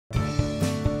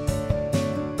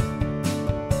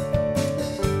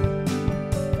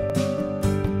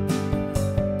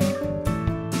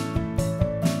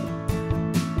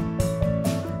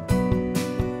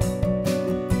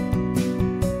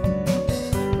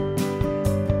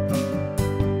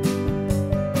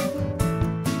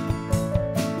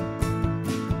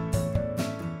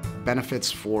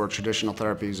benefits for traditional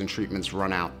therapies and treatments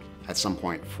run out at some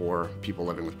point for people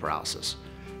living with paralysis,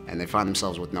 and they find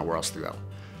themselves with nowhere else to go.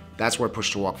 That's where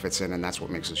Push to Walk fits in, and that's what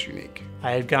makes us unique.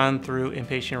 I had gone through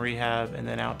inpatient rehab and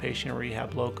then outpatient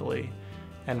rehab locally,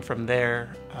 and from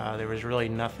there, there was really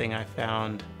nothing I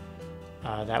found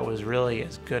that was really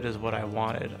as good as what I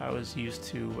wanted. I was used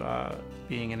to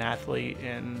being an athlete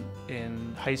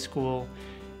in high school,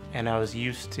 and I was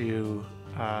used to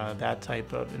that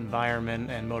type of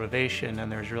environment and motivation, and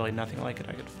there's really nothing like it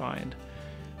I could find.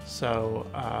 So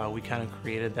we kind of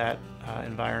created that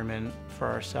environment for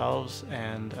ourselves,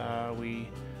 and we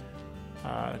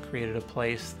created a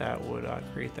place that would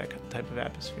create that type of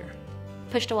atmosphere.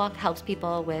 Push to Walk helps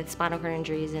people with spinal cord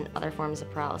injuries and other forms of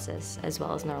paralysis, as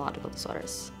well as neurological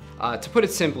disorders. To put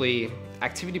it simply,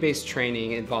 activity-based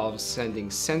training involves sending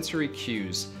sensory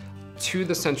cues to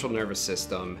the central nervous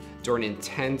system during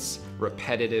intense,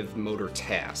 repetitive motor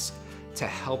tasks to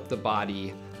help the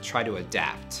body try to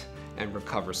adapt and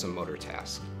recover some motor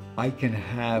tasks. I can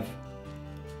have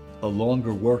a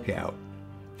longer workout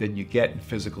than you get in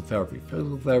physical therapy.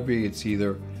 Physical therapy, it's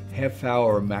either half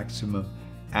hour or maximum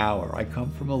hour. I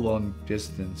come from a long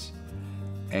distance,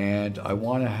 and I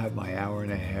want to have my hour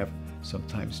and a half,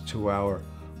 sometimes 2 hour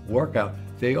workout.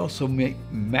 They also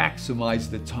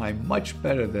maximize the time much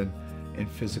better than in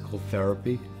physical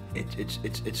therapy.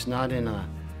 It's not in a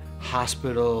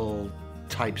hospital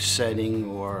type setting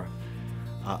or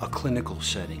a clinical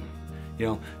setting. You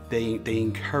know, they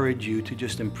encourage you to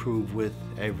just improve with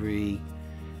every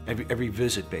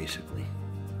visit, basically.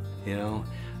 You know,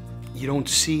 you don't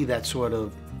see that sort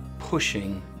of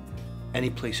pushing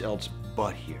anyplace else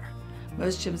but here.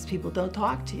 Most gyms, people don't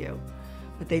talk to you,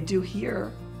 but they do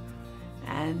here,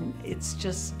 and it's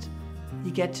just,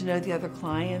 you get to know the other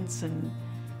clients, and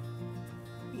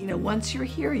you know, once you're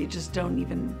here, you just don't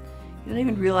even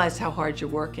realize how hard you're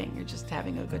working. You're just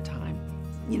having a good time.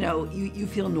 You know, you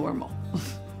feel normal.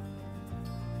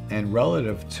 And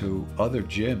relative to other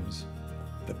gyms,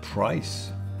 the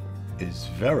price is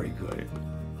very good.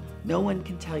 No one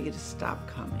can tell you to stop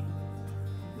coming,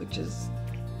 which is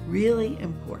really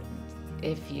important.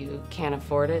 If you can't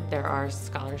afford it, there are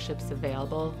scholarships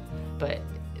available, but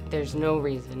there's no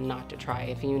reason not to try.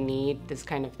 If you need this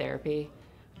kind of therapy,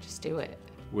 just do it.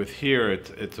 With here,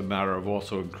 it's a matter of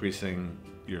also increasing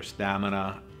your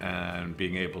stamina and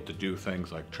being able to do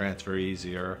things like transfer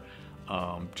easier,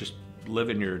 just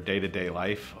living your day-to-day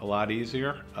life a lot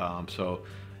easier. So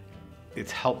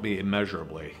it's helped me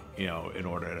immeasurably, you know, in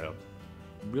order to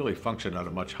really function at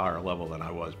a much higher level than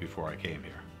I was before I came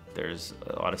here. There's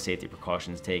a lot of safety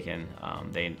precautions taken.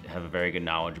 They have a very good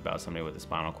knowledge about somebody with a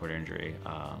spinal cord injury,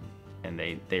 and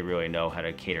they really know how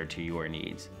to cater to your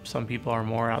needs. Some people are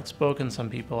more outspoken, some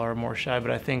people are more shy,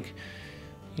 but I think,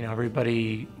 you know,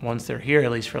 everybody, once they're here,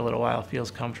 at least for a little while,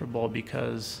 feels comfortable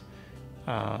because,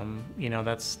 you know,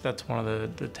 that's one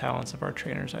of the talents of our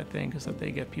trainers, I think, is that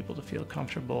they get people to feel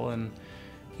comfortable and,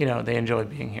 you know, they enjoy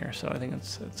being here. So I think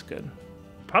it's good.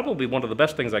 Probably one of the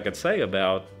best things I could say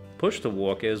about Push to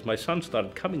Walk is my son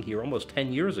started coming here almost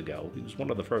 10 years ago. He was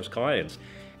one of the first clients,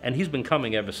 and he's been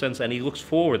coming ever since, and he looks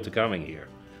forward to coming here.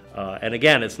 And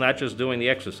again, it's not just doing the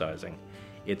exercising,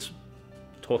 it's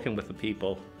talking with the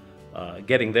people,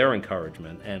 getting their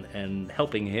encouragement, and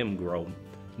helping him grow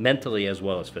mentally as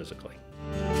well as physically.